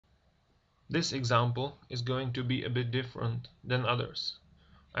This example is going to be a bit different than others.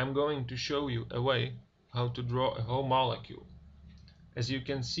 I'm going to show you a way how to draw a whole molecule. As you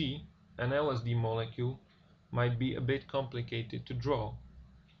can see, an LSD molecule might be a bit complicated to draw,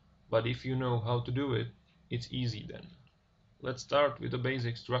 but if you know how to do it, it's easy then. Let's start with the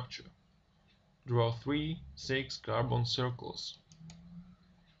basic structure. Draw 3 6-carbon circles.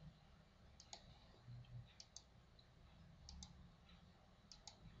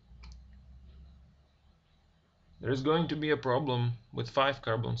 There is going to be a problem with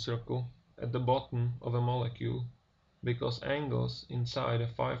 5-carbon circle at the bottom of a molecule because angles inside a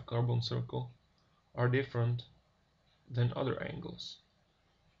 5-carbon circle are different than other angles.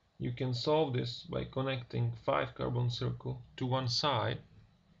 You can solve this by connecting 5-carbon circle to one side.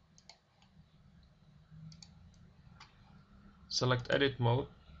 Select Edit Mode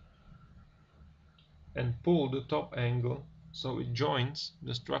and pull the top angle so it joins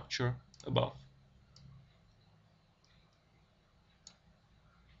the structure above.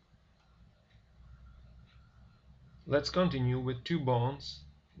 Let's continue with 2 bonds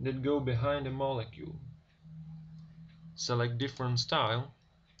that go behind a molecule. Select different style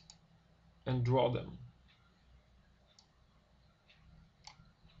and draw them.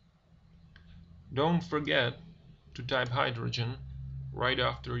 Don't forget to type hydrogen right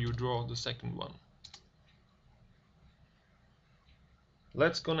after you draw the second one.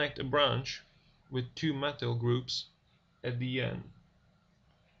 Let's connect a branch with 2 methyl groups at the end.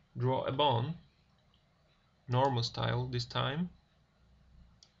 Draw a bond, normal style this time,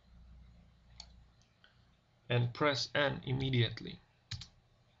 and press N immediately.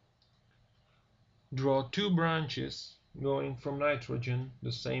 Draw 2 branches going from nitrogen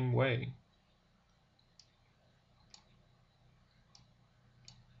the same way.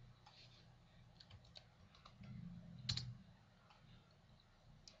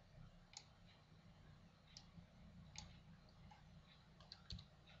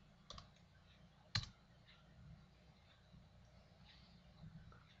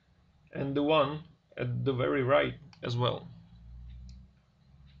 And the one at the very right as well.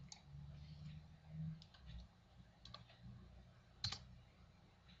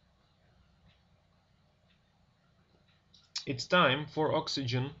 It's time for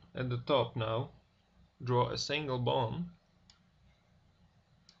oxygen at the top now. Draw a single bond.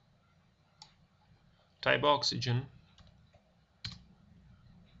 Type oxygen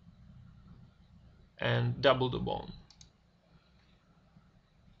and double the bond.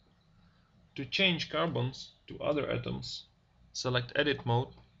 To change carbons to other atoms, select Edit Mode,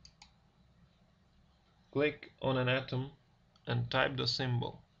 click on an atom and type the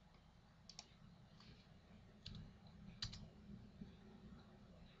symbol.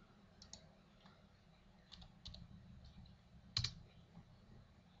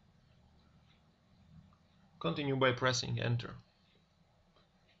 Continue by pressing Enter.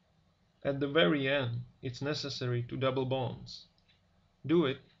 At the very end, it's necessary to double bonds. Do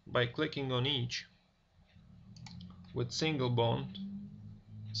it by clicking on each with single bond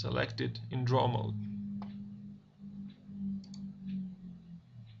selected in draw mode.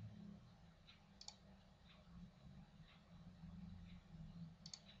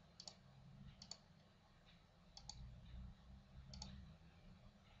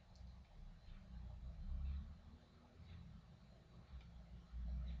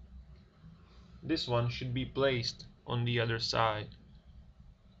 This one should be placed on the other side.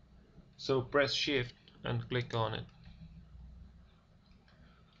 So press Shift and click on it.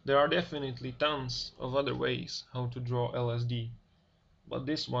 There are definitely tons of other ways how to draw LSD, but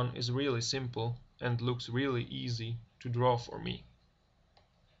this one is really simple and looks really easy to draw for me.